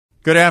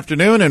Good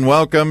afternoon and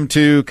welcome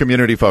to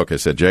Community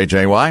Focus at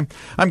JJY.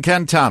 I'm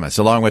Ken Thomas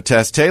along with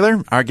Tess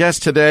Taylor. Our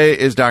guest today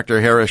is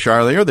Dr. Hara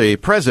Charlier, the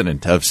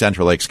president of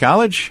Central Lakes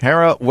College.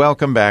 Hara,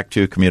 welcome back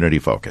to Community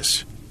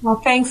Focus. Well,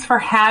 thanks for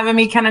having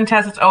me, Ken and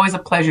Tess. It's always a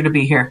pleasure to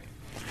be here.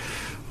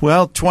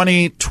 Well,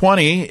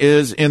 2020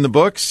 is in the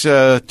books.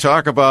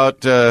 Talk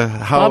about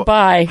how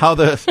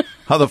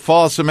the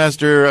fall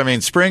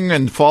semester, spring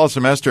and fall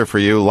semester for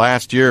you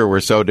last year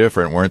were so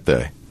different, weren't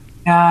they?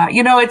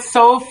 It's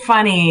so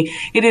funny.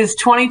 It is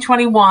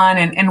 2021,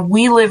 and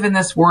we live in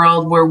this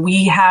world where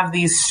we have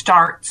these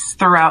starts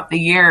throughout the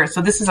year.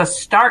 So this is a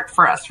start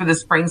for us for the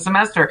spring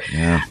semester,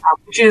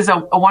 which is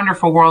a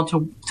wonderful world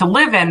to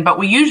live in. But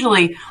we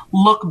usually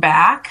look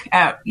back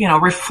at,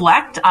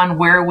 reflect on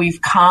where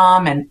we've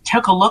come and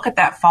took a look at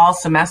that fall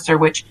semester,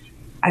 which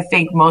I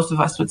think most of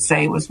us would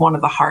say was one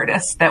of the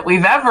hardest that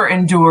we've ever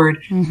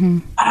endured. Mm-hmm.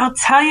 I'll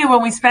tell you,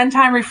 when we spend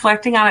time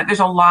reflecting on it, there's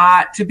a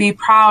lot to be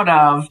proud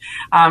of.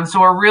 So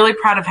we're really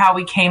proud of how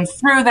we came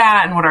through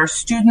that and what our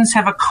students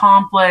have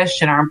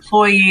accomplished and our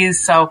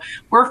employees. So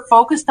we're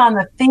focused on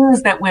the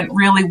things that went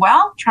really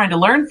well, trying to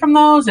learn from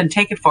those and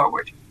take it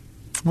forward.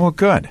 Well,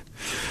 good.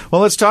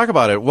 Well, let's talk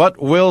about it. What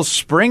will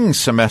spring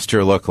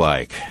semester look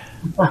like?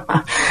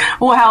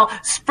 Well,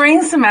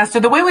 spring semester,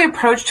 the way we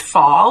approached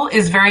fall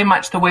is very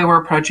much the way we're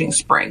approaching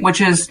spring,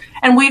 which is,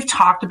 and we've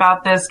talked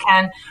about this,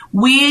 Ken,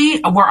 we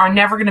are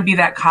never going to be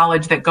that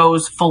college that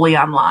goes fully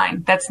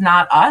online. That's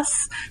not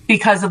us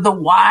because of the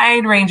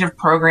wide range of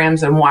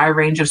programs and wide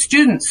range of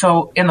students.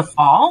 So in the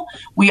fall,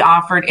 we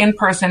offered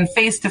in-person,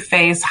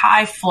 face-to-face,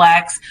 high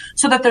flex,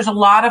 so that there's a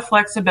lot of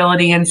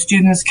flexibility and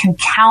students can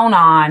count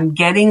on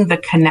getting the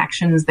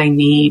connections they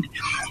need.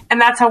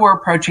 And that's how we're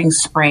approaching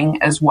spring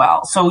as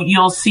well. So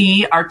you'll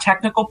see our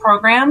technical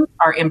programs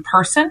are in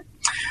person.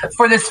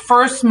 For this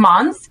first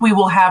month, we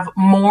will have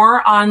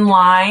more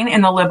online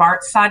in the lib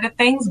arts side of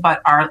things,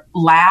 but our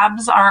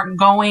labs are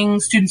going.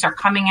 Students are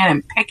coming in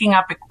and picking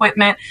up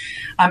equipment.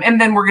 And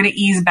then we're going to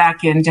ease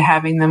back into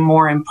having them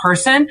more in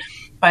person.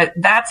 But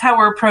that's how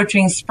we're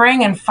approaching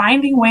spring and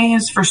finding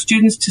ways for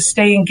students to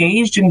stay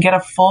engaged and get a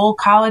full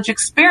college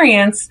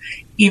experience,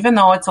 even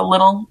though it's a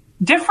little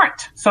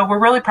different. So we're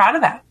really proud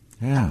of that.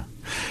 Yeah.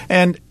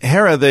 And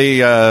Hara,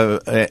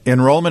 the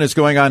enrollment is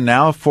going on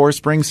now for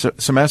spring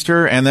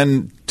semester, and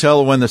then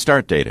tell when the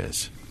start date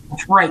is.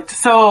 Right.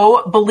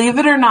 So believe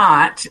it or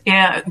not,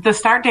 the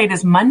start date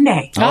is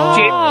Monday.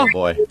 Oh,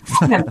 boy.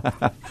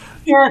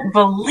 Can't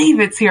believe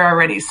it's here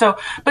already.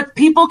 But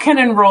people can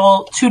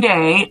enroll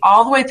today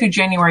all the way through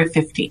January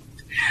 15th.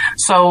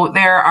 So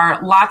there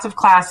are lots of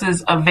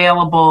classes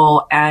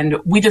available, and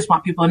we just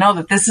want people to know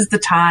that this is the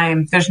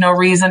time. There's no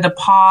reason to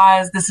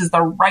pause. This is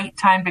the right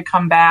time to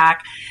come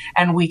back,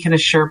 and we can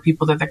assure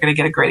people that they're going to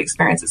get a great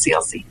experience at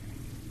CLC.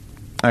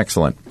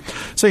 Excellent.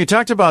 So you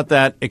talked about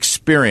that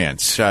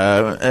experience.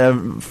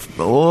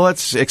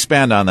 Let's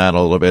expand on that a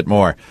little bit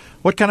more.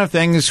 What kind of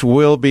things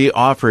will be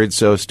offered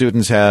so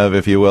students have,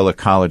 if you will, a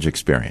college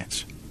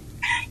experience?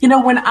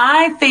 When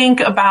I think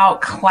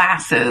about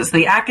classes,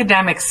 the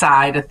academic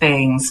side of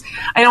things,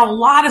 I know a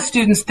lot of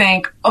students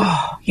think,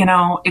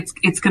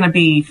 it's going to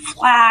be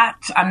flat.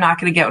 I'm not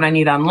going to get what I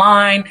need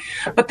online.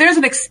 But there's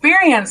an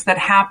experience that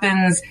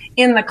happens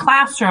in the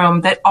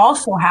classroom that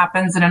also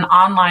happens in an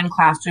online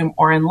classroom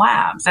or in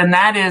labs. And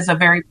that is a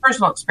very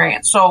personal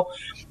experience. So,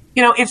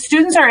 if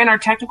students are in our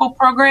technical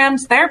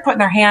programs, they're putting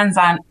their hands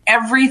on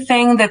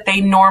everything that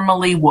they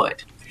normally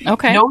would.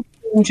 Okay. No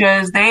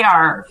changes. They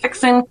are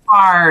fixing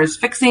cars,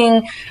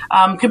 fixing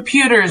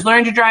computers,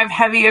 learning to drive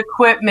heavy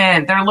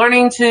equipment. They're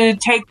learning to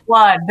take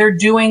blood. They're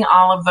doing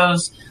all of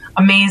those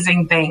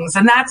amazing things.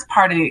 And that's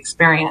part of the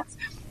experience.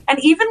 And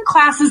even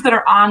classes that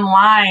are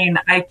online,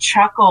 I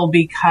chuckle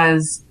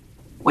because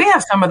we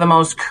have some of the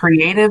most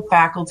creative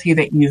faculty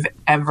that you've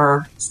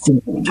ever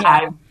seen.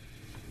 Yeah.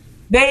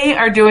 They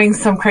are doing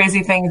some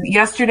crazy things.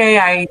 Yesterday,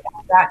 I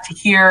got to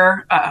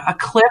hear a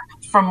clip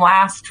from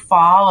last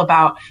fall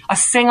about a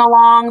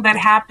sing-along that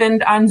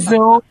happened on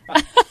Zoom.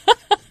 I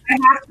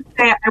have to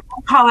say, I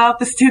won't call out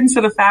the students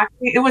or the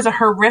faculty. It was a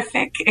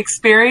horrific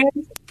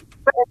experience.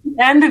 But at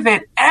the end of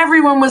it,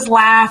 everyone was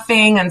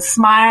laughing and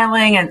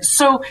smiling. And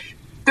so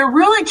they're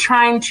really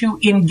trying to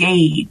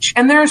engage.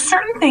 And there are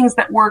certain things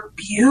that work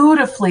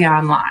beautifully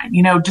online,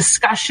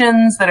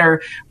 discussions that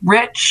are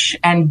rich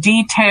and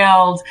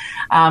detailed,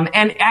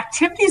 and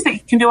activities that you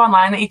can do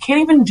online that you can't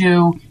even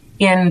do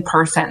in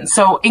person.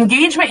 So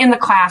engagement in the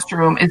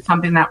classroom is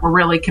something that we're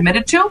really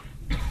committed to.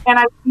 And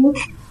I think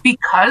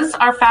because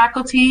our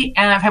faculty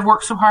have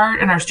worked so hard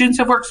and our students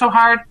have worked so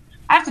hard,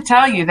 I have to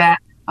tell you that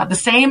the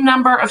same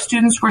number of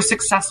students were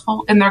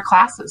successful in their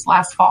classes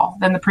last fall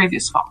than the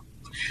previous fall.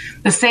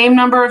 The same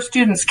number of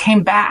students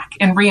came back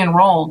and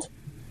re-enrolled.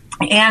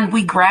 And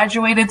we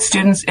graduated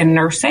students in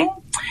nursing,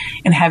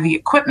 in heavy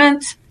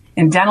equipment,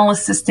 in dental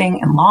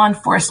assisting, and law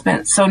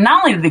enforcement. So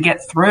not only did they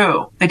get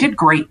through, they did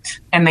great,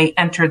 and they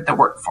entered the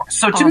workforce.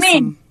 So to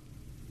me,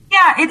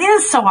 yeah, it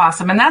is so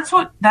awesome. And that's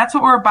what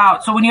we're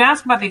about. So when you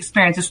ask about the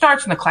experience, it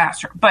starts in the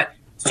classroom. But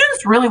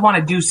students really want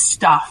to do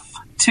stuff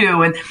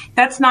too. And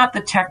that's not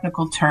the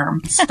technical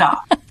term,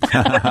 stuff.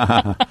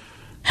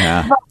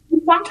 Yeah. But we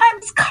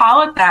sometimes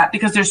call it that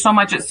because there's so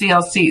much at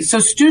CLC. So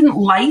student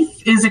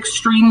life is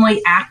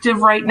extremely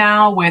active right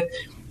now with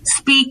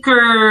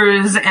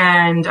speakers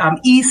and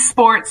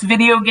esports,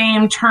 video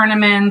game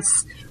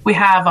tournaments. We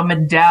have a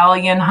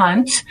medallion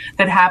hunt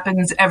that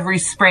happens every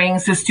spring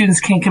so students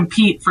can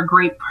compete for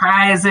great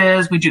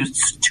prizes. We do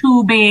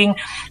tubing.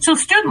 So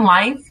student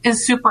life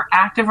is super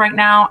active right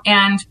now.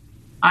 And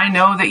I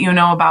know that you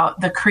know about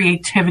the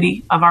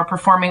creativity of our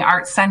Performing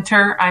Arts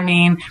Center. I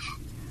mean,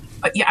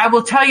 I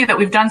will tell you that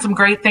we've done some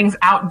great things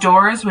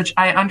outdoors, which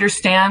I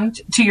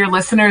understand to your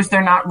listeners,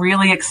 they're not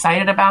really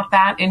excited about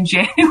that in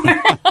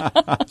January.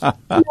 I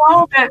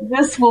know that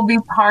this will be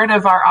part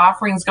of our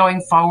offerings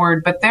going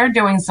forward, but they're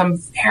doing some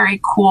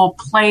very cool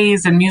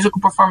plays and musical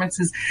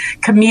performances,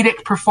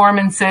 comedic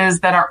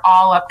performances that are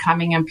all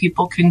upcoming, and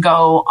people can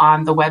go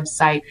on the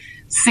website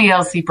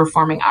CLC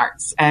Performing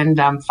Arts and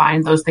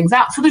find those things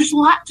out. So there's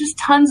just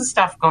tons of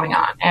stuff going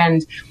on.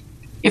 And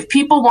if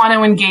people want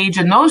to engage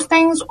in those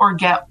things or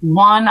get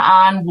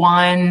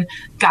one-on-one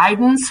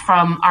guidance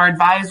from our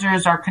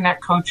advisors, our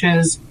Connect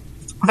coaches,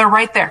 they're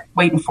right there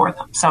waiting for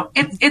them. So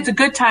it's a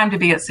good time to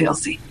be at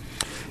CLC.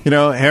 You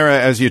know, Hera,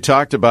 as you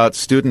talked about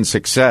student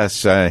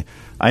success, I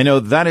know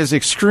that is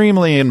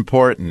extremely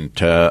important,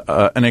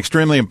 an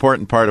extremely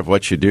important part of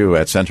what you do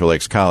at Central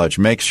Lakes College.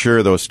 Make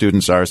sure those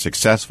students are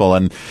successful.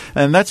 And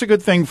that's a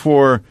good thing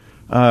for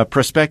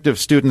prospective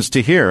students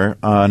to hear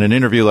on an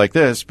interview like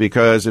this,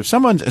 because if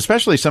someone,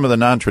 especially some of the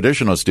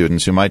non-traditional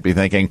students who might be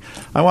thinking,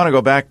 I want to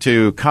go back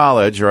to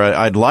college, or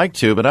I'd like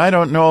to, but I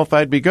don't know if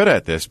I'd be good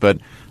at this. But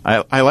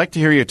I like to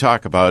hear you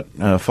talk about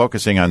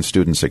focusing on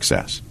student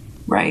success.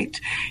 Right.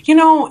 You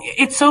know,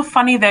 it's so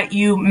funny that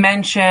you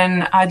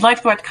mention, I'd like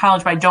to go back to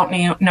college, but I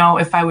don't know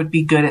if I would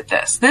be good at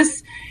this.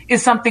 This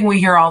is something we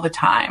hear all the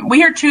time. We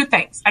hear two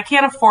things. I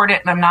can't afford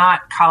it, and I'm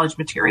not college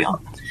material.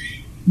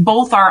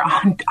 Both are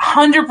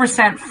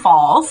 100%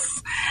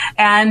 false.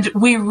 And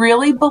we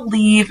really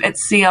believe at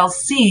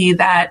CLC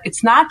that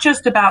it's not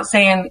just about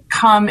saying,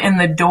 come in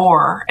the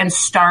door and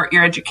start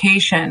your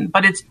education,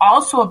 but it's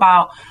also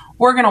about,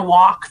 we're going to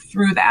walk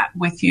through that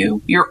with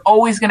you. You're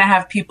always going to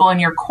have people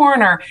in your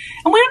corner.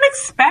 And we don't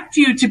expect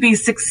you to be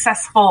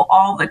successful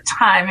all the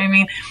time. I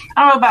mean,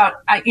 I don't know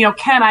about,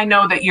 Ken, I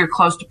know that you're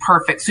close to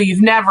perfect, so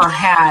you've never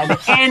had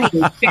any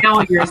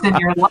failures in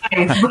your life.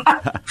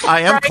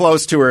 I am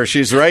close to her.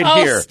 She's right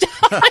here.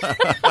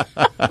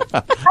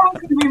 That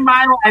could be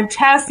my line.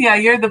 Tess, yeah,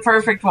 you're the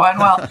perfect one.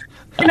 Well,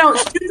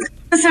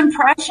 this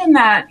impression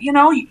that,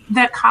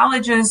 that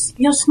college is,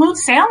 smooth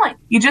sailing.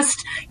 You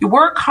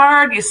work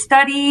hard, you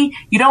study,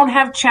 you don't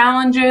have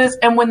challenges.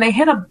 And when they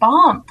hit a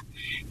bump,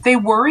 they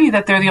worry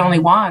that they're the only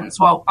ones.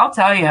 Well, I'll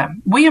tell you,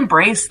 we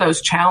embrace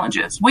those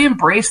challenges. We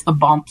embrace the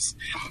bumps.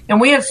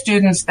 And we have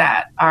students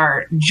that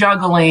are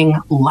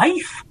juggling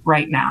life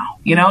right now.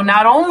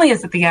 Not only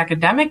is it the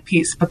academic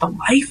piece, but the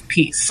life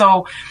piece.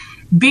 So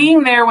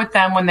being there with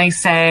them when they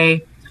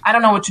say, I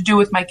don't know what to do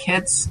with my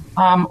kids,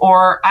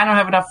 or I don't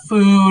have enough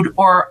food,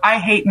 or I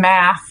hate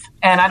math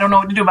and I don't know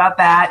what to do about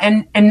that,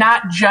 and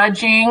not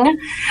judging,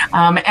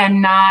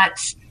 and not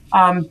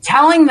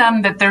telling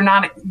them that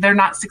they're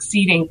not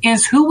succeeding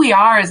is who we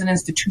are as an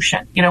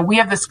institution. We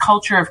have this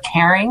culture of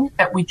caring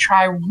that we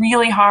try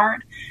really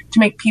hard to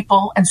make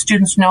people and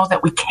students know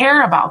that we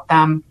care about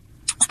them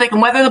so they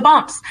can weather the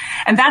bumps.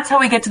 And that's how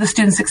we get to the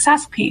student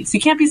success piece. You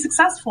can't be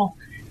successful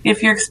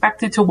if you're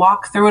expected to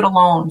walk through it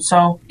alone.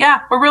 So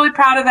yeah, we're really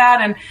proud of that.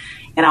 And,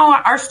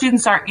 our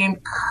students are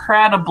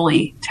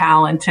incredibly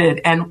talented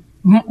and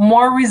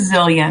more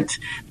resilient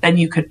than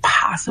you could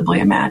possibly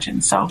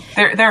imagine. So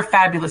they're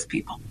fabulous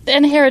people.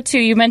 And Hera, too,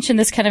 you mentioned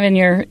this kind of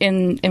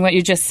in what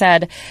you just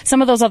said.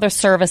 Some of those other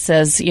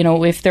services,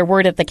 if they're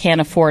worried that they can't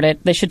afford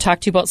it, they should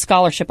talk to you about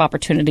scholarship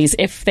opportunities.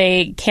 If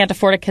they can't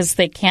afford it because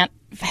they can't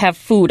have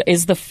food,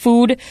 is the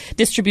food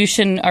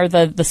distribution, or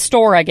the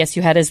store, I guess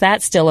you had, is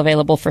that still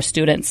available for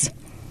students?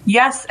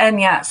 Yes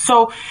and yes.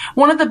 So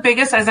one of the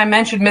biggest, as I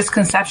mentioned,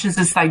 misconceptions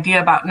is this idea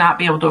about not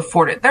being able to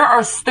afford it.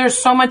 There's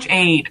so much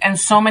aid and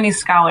so many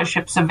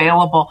scholarships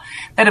available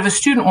that if a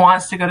student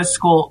wants to go to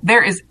school,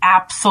 there is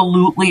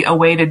absolutely a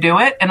way to do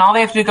it. And all they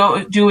have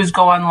to do is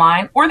go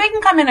online, or they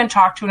can come in and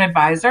talk to an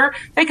advisor.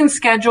 They can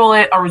schedule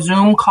it, a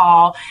Zoom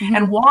call,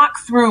 and walk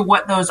through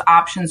what those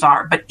options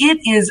are. But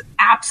it is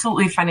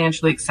absolutely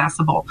financially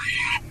accessible.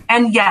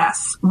 And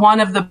yes,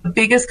 one of the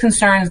biggest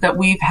concerns that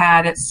we've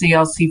had at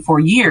CLC for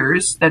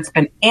years that's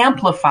been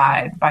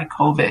amplified by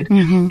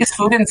COVID is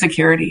food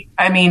insecurity.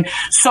 I mean,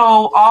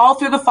 so all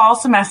through the fall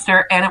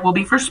semester, and it will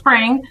be for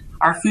spring,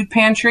 our food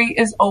pantry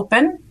is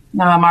open.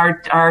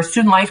 Our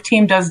student life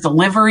team does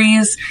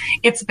deliveries.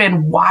 It's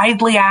been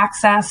widely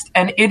accessed,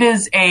 and it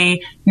is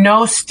a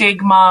no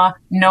stigma,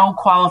 no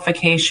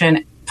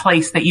qualification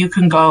place that you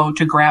can go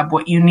to grab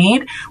what you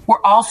need.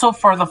 We're also,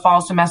 for the fall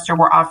semester,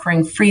 we're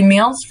offering free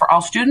meals for all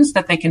students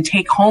that they can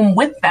take home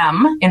with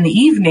them in the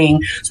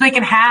evening so they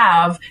can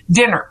have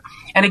dinner.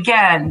 And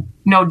again,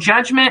 no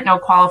judgment, no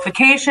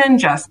qualification,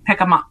 just pick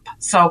them up.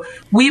 So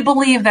we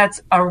believe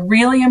that's a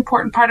really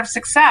important part of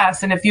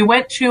success. And if you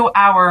went to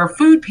our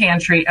food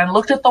pantry and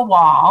looked at the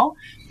wall,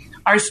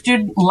 our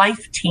student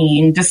life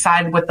team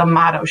decided what the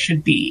motto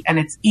should be. And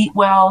it's eat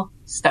well,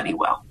 study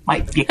well.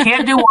 Like, you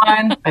can't do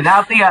one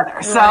without the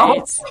other. So,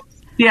 right.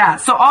 Yeah,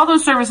 so all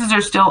those services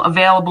are still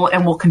available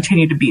and will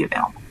continue to be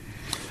available.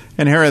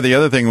 And Hera, the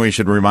other thing we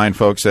should remind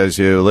folks as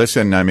you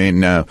listen, I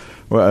mean,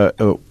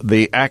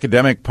 the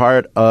academic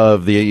part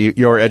of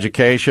your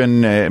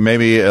education,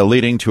 maybe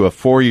leading to a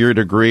 4-year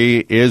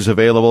degree, is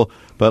available.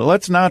 But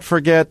let's not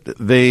forget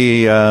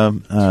the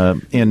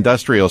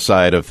industrial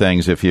side of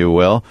things, if you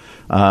will,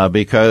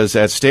 because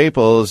at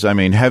Staples, I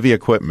mean, heavy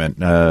equipment,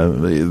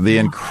 the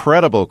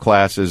incredible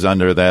classes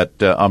under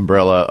that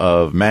umbrella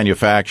of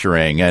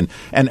manufacturing and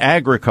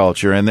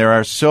agriculture, and there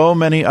are so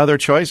many other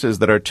choices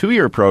that are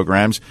 2-year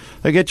programs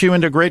that get you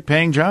into great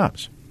paying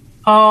jobs.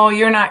 Oh,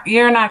 you're not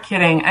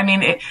kidding. I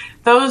mean,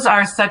 those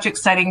are such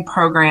exciting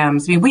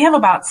programs. I mean, we have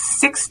about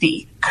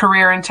 60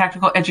 career and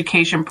technical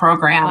education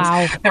programs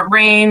that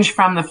range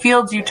from the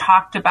fields you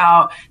talked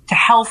about to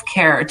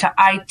healthcare, to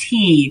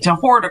IT, to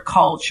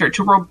horticulture,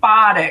 to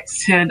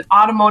robotics, to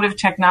automotive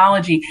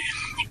technology.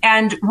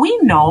 And we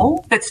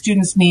know that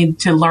students need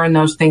to learn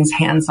those things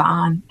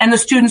hands-on. And the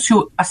students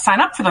who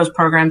sign up for those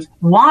programs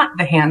want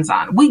the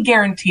hands-on. We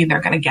guarantee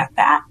they're going to get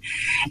that.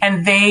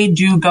 And they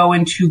do go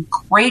into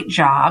great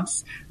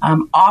jobs,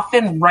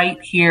 often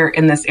right here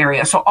in this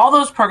area. So all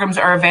those programs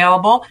are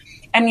available.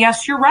 And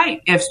yes, you're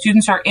right. If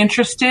students are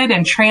interested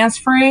in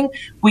transferring,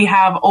 we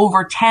have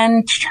over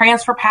 10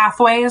 transfer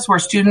pathways where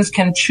students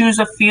can choose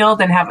a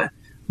field and have a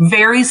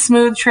very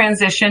smooth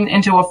transition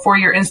into a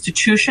 4-year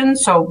institution.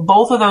 So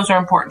both of those are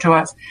important to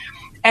us.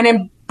 And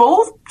in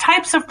both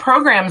types of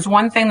programs,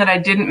 one thing that I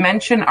didn't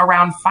mention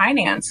around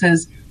finance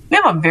is we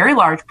have a very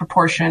large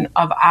proportion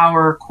of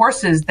our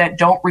courses that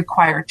don't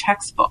require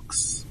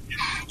textbooks.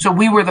 So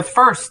we were the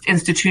first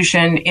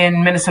institution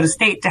in Minnesota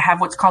State to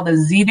have what's called a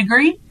Z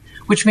degree,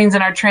 which means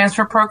in our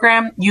transfer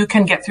program, you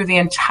can get through the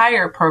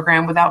entire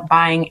program without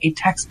buying a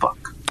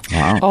textbook.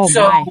 Wow. Oh,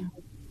 so, my.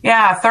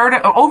 Yeah,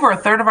 over a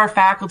third of our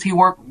faculty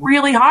work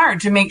really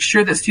hard to make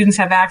sure that students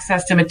have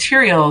access to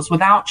materials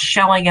without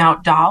shelling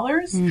out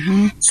dollars.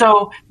 Mm-hmm.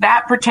 So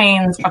that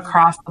pertains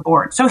across the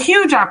board. So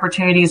huge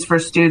opportunities for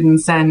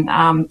students. And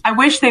I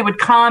wish they would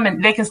come,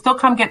 and they can still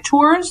come get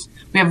tours.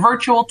 We have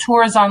virtual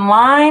tours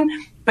online.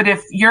 But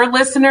if your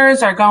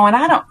listeners are going,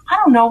 I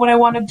don't know what I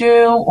want to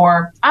do,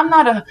 or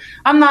I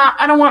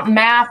don't want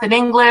math and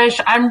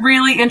English. I'm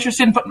really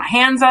interested in putting my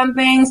hands on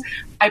things.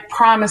 I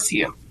promise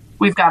you,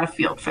 we've got a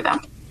field for them.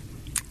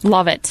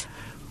 Love it.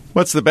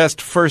 What's the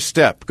best first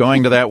step?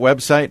 Going to that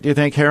website, do you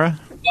think, Hera?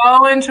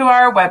 Go into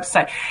our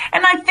website.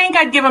 And I think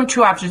I'd give them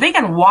 2 options. They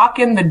can walk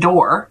in the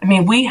door. I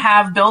mean, we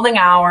have building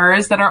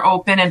hours that are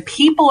open, and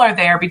people are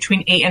there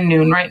between 8 and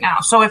noon right now.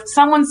 So if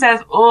someone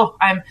says, oh,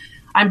 I'm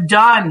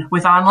done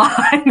with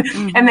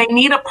online and they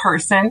need a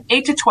person,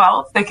 8 to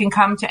 12, they can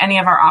come to any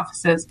of our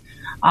offices.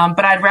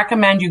 But I'd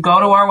recommend you go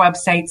to our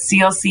website,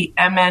 clcmn.edu,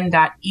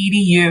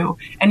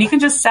 and you can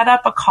just set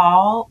up a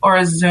call or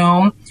a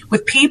Zoom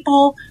with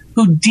people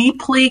who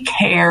deeply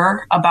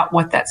care about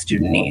what that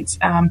student needs.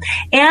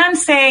 And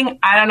saying,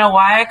 I don't know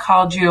why I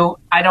called you.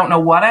 I don't know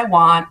what I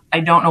want. I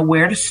don't know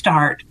where to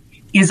start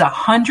is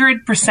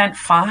 100%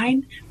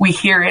 fine. We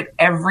hear it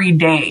every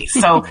day.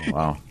 So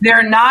Wow.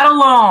 They're not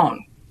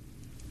alone.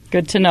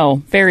 Good to know.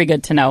 Very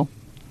good to know.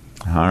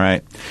 All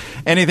right.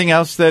 Anything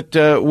else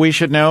that we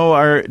should know?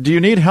 Or do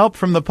you need help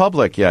from the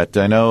public yet?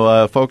 I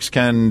know folks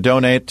can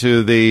donate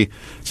to the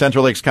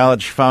Central Lakes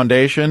College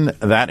Foundation.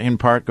 That, in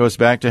part, goes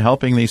back to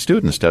helping these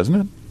students, doesn't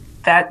it?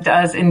 That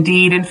does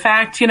indeed. In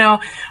fact,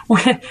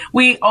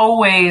 we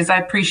always, I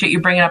appreciate you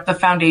bringing up the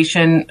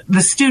foundation.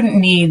 The student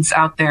needs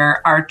out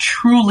there are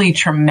truly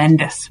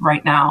tremendous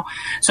right now.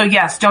 So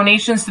yes,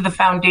 donations to the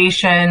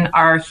foundation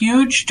are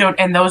huge.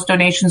 And those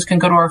donations can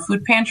go to our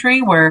food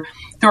pantry, where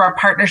through our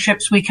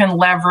partnerships, we can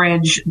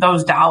leverage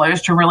those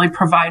dollars to really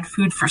provide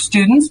food for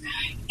students.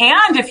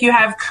 And if you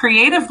have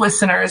creative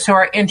listeners who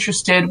are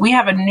interested, we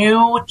have a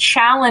new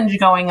challenge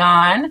going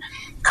on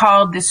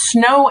called the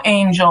Snow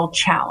Angel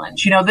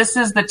Challenge. This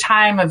is the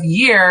time of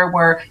year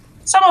where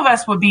some of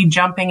us would be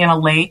jumping in a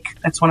lake.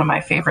 That's one of my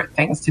favorite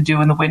things to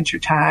do in the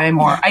wintertime,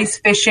 or ice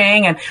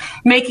fishing and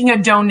making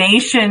a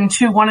donation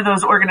to one of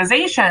those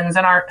organizations.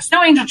 And our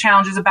Snow Angel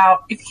Challenge is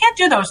about, if you can't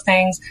do those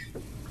things,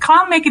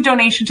 come make a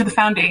donation to the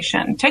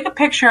foundation. Take a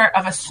picture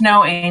of a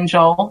snow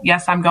angel.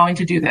 Yes, I'm going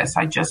to do this.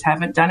 I just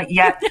haven't done it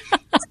yet.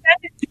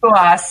 Send it to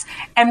us.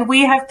 And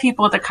we have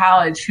people at the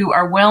college who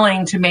are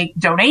willing to make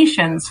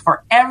donations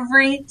for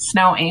every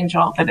snow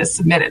angel that is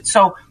submitted.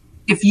 So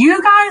if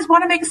you guys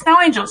want to make a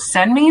snow angel,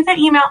 send me the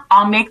email.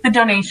 I'll make the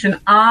donation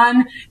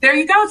on. There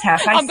you go,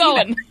 Tess. I'm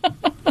going.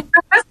 The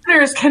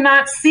listeners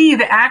cannot see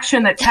the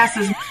action that Tess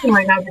is making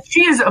right now, but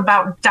she is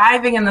about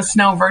diving in the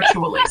snow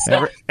virtually.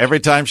 So.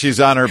 Every time she's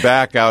on her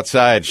back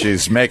outside,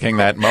 she's making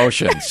that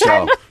motion.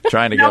 So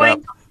trying to get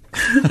up.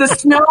 The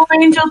Snow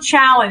Angel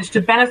Challenge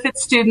to benefit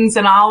students,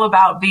 and all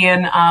about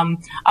being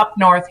up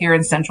north here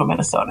in central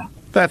Minnesota.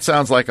 That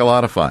sounds like a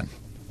lot of fun.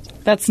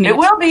 That's neat. It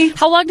will be.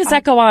 How long does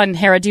that go on,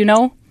 Hera? Do you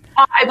know?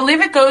 I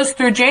believe it goes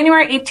through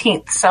January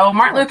 18th. So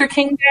Martin Luther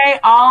King Day,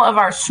 all of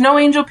our snow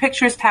angel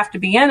pictures have to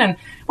be in, and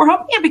we're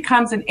hoping it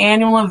becomes an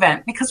annual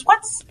event, because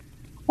what's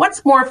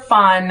more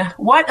fun,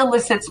 what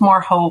elicits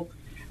more hope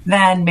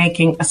than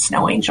making a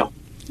snow angel?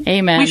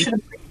 Amen. We should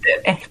have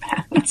it.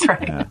 Amen. That's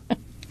right. Yeah.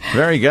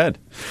 Very good.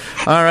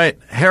 All right.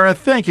 Hera,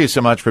 thank you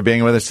so much for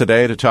being with us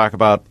today to talk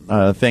about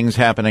things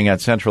happening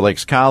at Central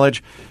Lakes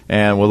College,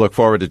 and we'll look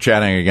forward to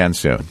chatting again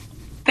soon.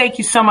 Thank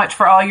you so much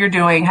for all you're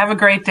doing. Have a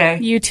great day.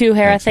 You too,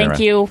 Hera. Thanks, Thank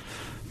you.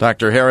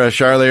 Dr. Hera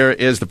Charlier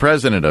is the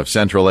president of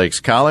Central Lakes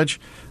College.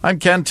 I'm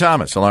Ken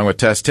Thomas, along with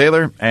Tess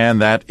Taylor, and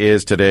that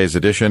is today's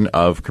edition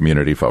of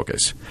Community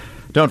Focus.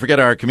 Don't forget,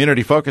 our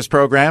Community Focus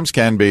programs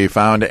can be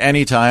found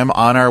anytime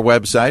on our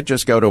website.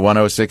 Just go to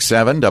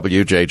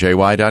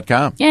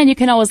 1067wjjy.com. And you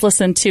can always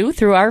listen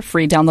through our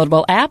free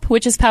downloadable app,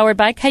 which is powered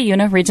by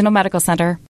Cuyuna Regional Medical Center.